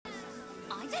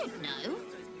don't know.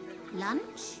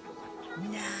 Lunch?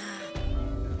 Nah.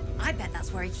 I bet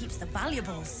that's where he keeps the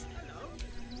valuables.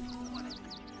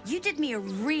 You did me a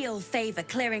real favor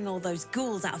clearing all those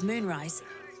ghouls out of Moonrise.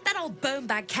 That old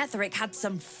bonebag Ketherick had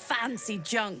some fancy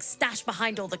junk stashed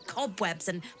behind all the cobwebs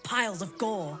and piles of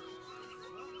gore.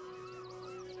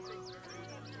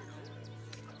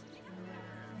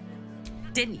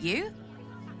 Didn't you?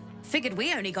 Figured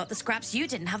we only got the scraps you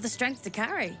didn't have the strength to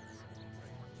carry.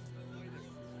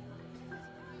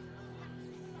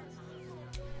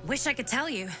 Wish I could tell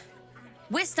you.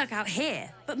 We're stuck out here,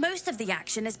 but most of the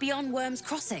action is beyond Worm's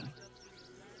Crossing.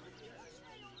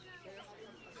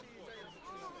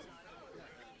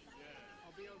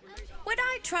 Would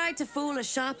I try to fool a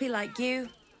Sharpie like you?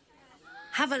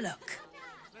 Have a look.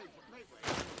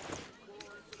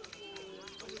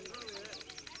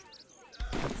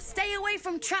 Stay away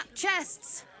from trapped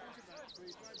chests.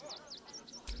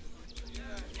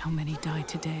 How many die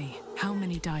today? How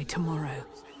many die tomorrow?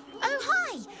 Oh,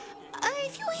 hi!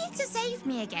 If you're here to save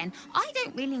me again, I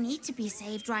don't really need to be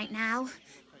saved right now.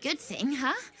 Good thing,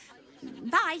 huh?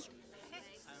 Bye.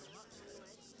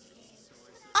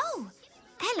 Oh,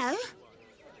 hello.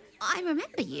 I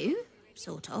remember you,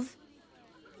 sort of.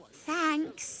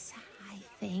 Thanks, I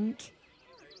think.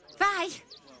 Bye.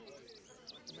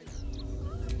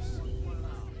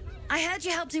 I heard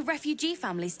you helped a refugee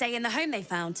family stay in the home they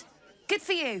found. Good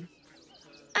for you.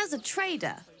 As a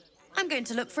trader, I'm going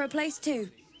to look for a place too.